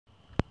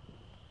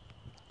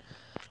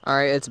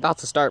Alright, it's about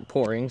to start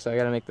pouring, so I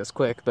gotta make this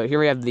quick. But here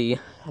we have a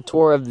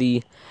tour of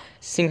the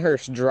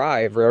Singhurst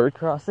Drive road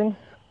crossing,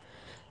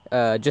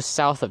 just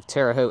south of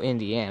Terre, Haute,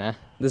 Indiana.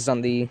 This is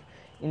on the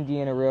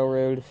Indiana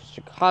Railroad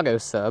Chicago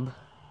sub.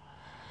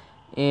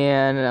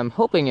 And I'm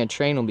hoping a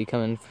train will be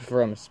coming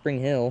from Spring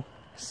Hill.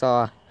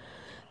 Saw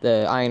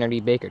the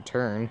INRD Baker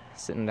turn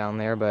sitting down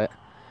there, but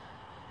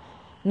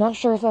not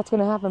sure if that's going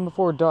to happen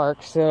before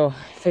dark, so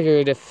I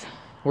figured if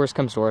worst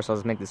comes to worst, I'll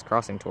just make this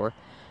crossing tour.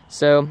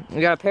 So,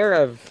 we got a pair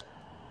of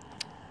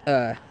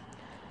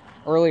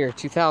earlier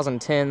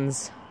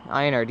 2010s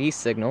INRD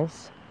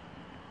signals,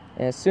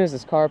 and as soon as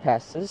this car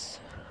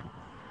passes,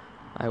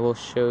 I will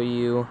show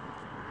you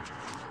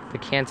the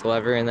cancel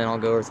lever, and then I'll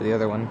go over to the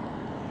other one.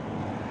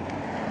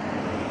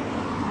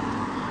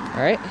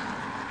 Alright,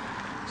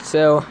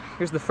 so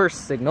here's the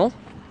first signal.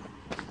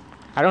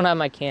 I don't have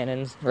my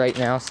Canons right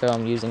now, so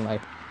I'm using my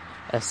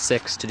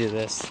S6 to do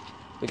this.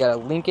 We got a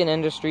Lincoln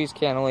Industries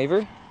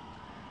cantilever,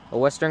 a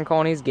Western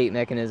Colonies gate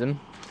mechanism.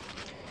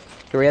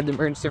 Here we have the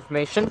emergency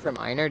information from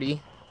INRD.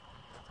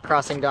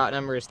 Crossing dot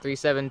number is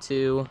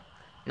 372-929P,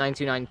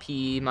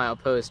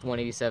 milepost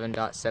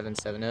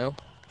 187.770.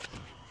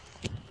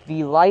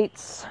 The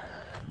lights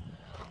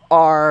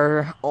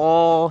are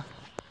all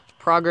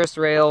Progress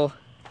Rail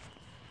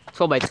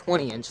 12 by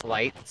 20 inch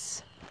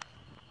lights.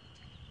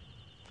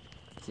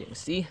 As you can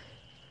see,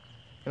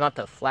 they're not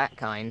the flat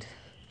kind.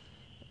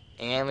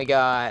 And we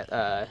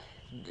got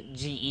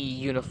GE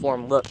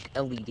uniform look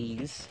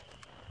LEDs.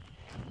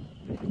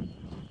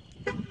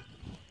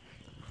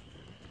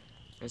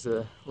 There's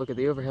a look at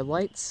the overhead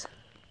lights.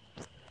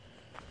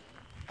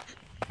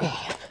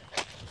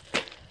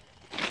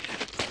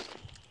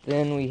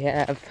 Then we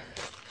have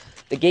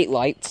the gate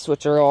lights,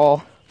 which are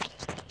all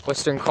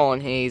Western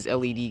Colonies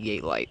LED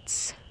gate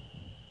lights.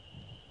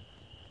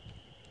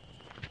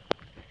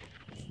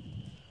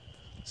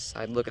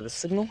 Side look at the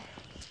signal.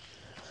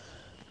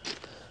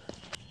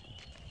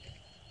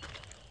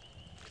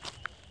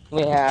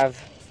 We have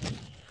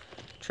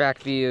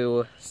track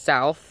view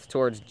south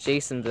towards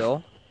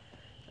Jasonville,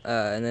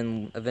 and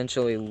then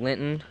eventually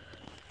Linton,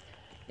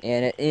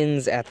 and it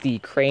ends at the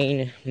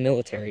Crane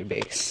military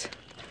base,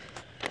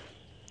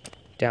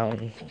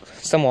 down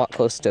somewhat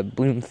close to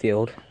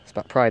Bloomfield. It's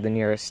about probably the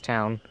nearest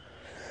town.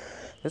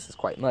 This is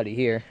quite muddy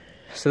here.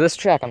 So this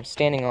track I'm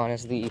standing on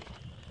is the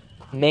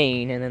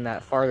main, and then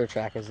that farther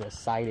track is a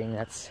siding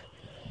that's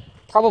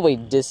probably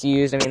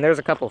disused. I mean, there's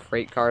a couple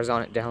freight cars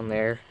on it down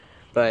there,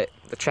 but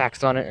the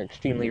tracks on it are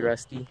extremely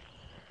rusty.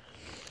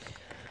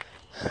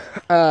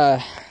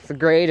 The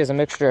grade is a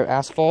mixture of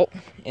asphalt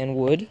and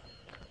wood.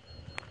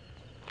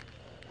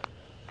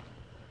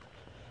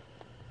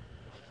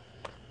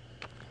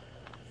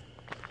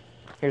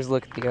 Here's a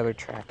look at the other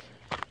track.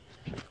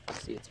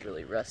 See, it's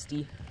really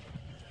rusty.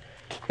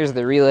 Here's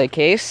the relay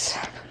case.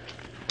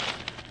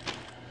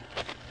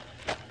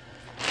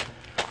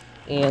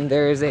 And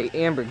there is a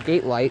amber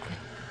gate light,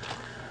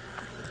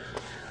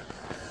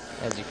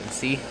 as you can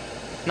see.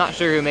 Not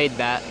sure who made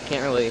that.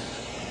 Can't really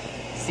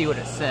see what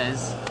it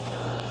says.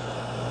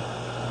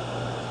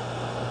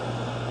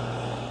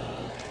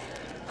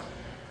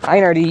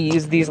 INRD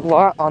used these a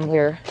lot on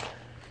their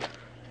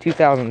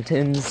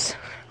 2010s,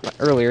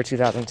 earlier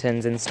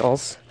 2010s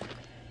installs,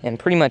 and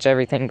pretty much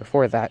everything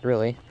before that,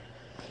 really.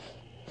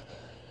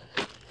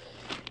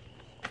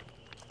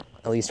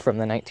 At least from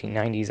the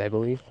 1990s, I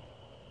believe.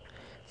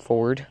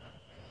 Forward.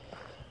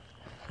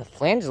 The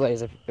flange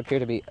ways appear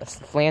to be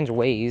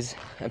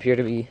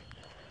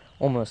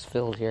almost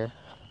filled here.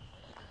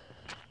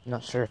 I'm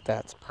not sure if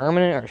that's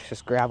permanent or it's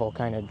just gravel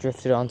kind of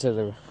drifted onto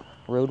the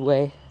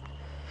roadway.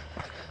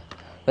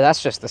 But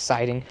that's just the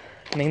siding.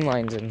 Main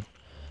line's in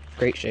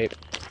great shape.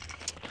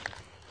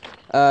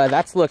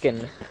 That's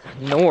looking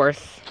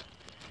north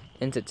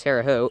into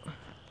Terre Haute,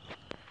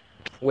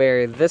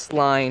 where this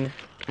line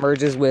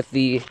merges with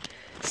the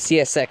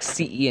CSX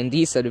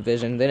CE&D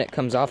subdivision. Then it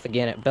comes off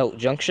again at Belt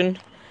Junction,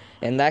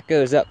 and that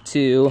goes up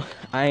to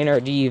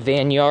INRD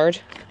Van Yard,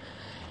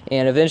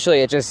 and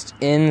eventually it just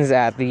ends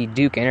at the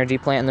Duke Energy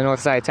plant in the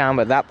north side of town.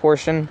 But that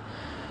portion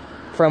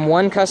from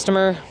one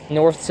customer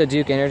north to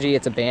Duke Energy,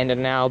 it's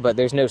abandoned now, but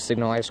there's no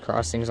signalized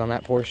crossings on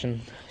that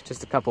portion,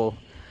 just a couple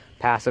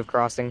passive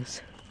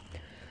crossings.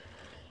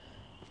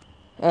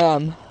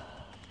 Here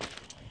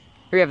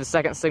we have the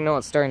second signal.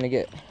 It's starting to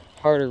get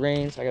harder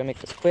rain, so I gotta make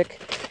this quick.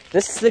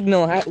 This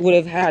signal would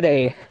have had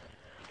a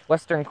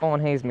Western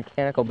Colonies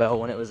mechanical bell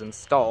when it was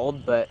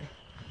installed, but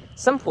at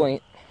some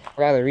point,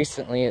 rather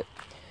recently, it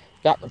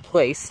got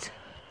replaced.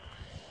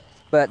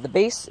 But the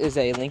base is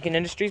a Lincoln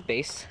Industries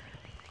base.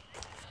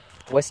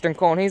 Western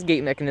Colonies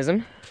gate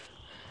mechanism.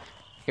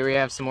 Here we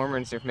have some more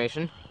emergency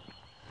information.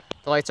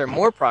 The lights are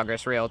more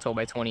Progress Rail 12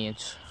 by 20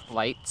 inch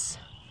lights,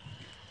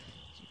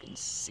 as you can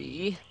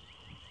see,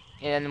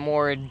 and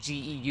more GE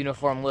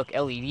uniform look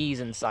LEDs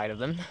inside of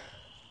them.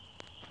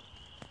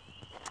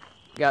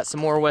 Got some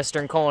more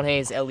Western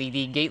Colonies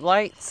LED gate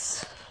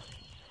lights.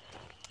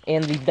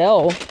 And the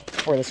bell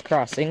for this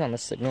crossing on the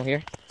signal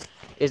here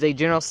is a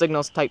General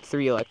Signals Type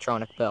 3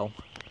 electronic bell.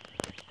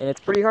 And it's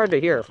pretty hard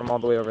to hear from all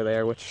the way over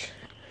there, which,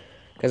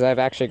 because I've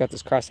actually got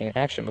this crossing in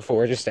action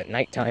before, just at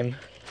nighttime.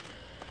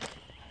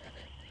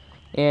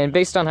 And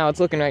based on how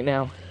it's looking right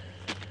now,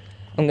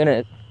 I'm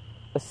gonna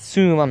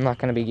assume I'm not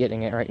gonna be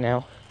getting it right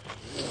now.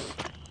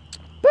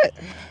 But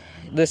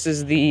this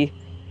is the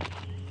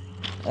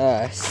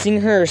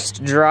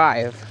Singhurst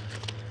Drive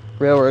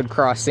railroad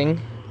crossing,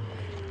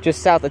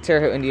 just south of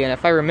Terre, Haute, Indiana.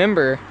 If I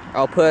remember,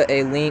 I'll put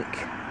a link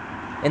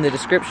in the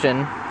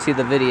description to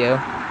the video.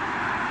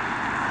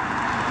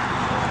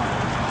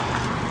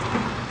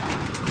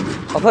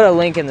 I'll put a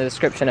link in the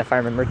description if I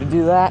remember to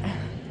do that.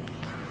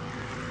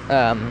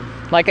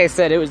 Like I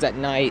said, it was at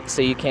night,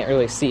 so you can't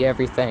really see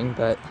everything,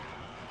 but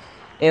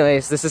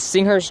anyways, this is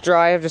Singhurst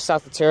Drive, just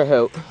south of Terre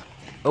Haute.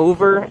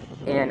 Over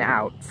and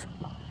out.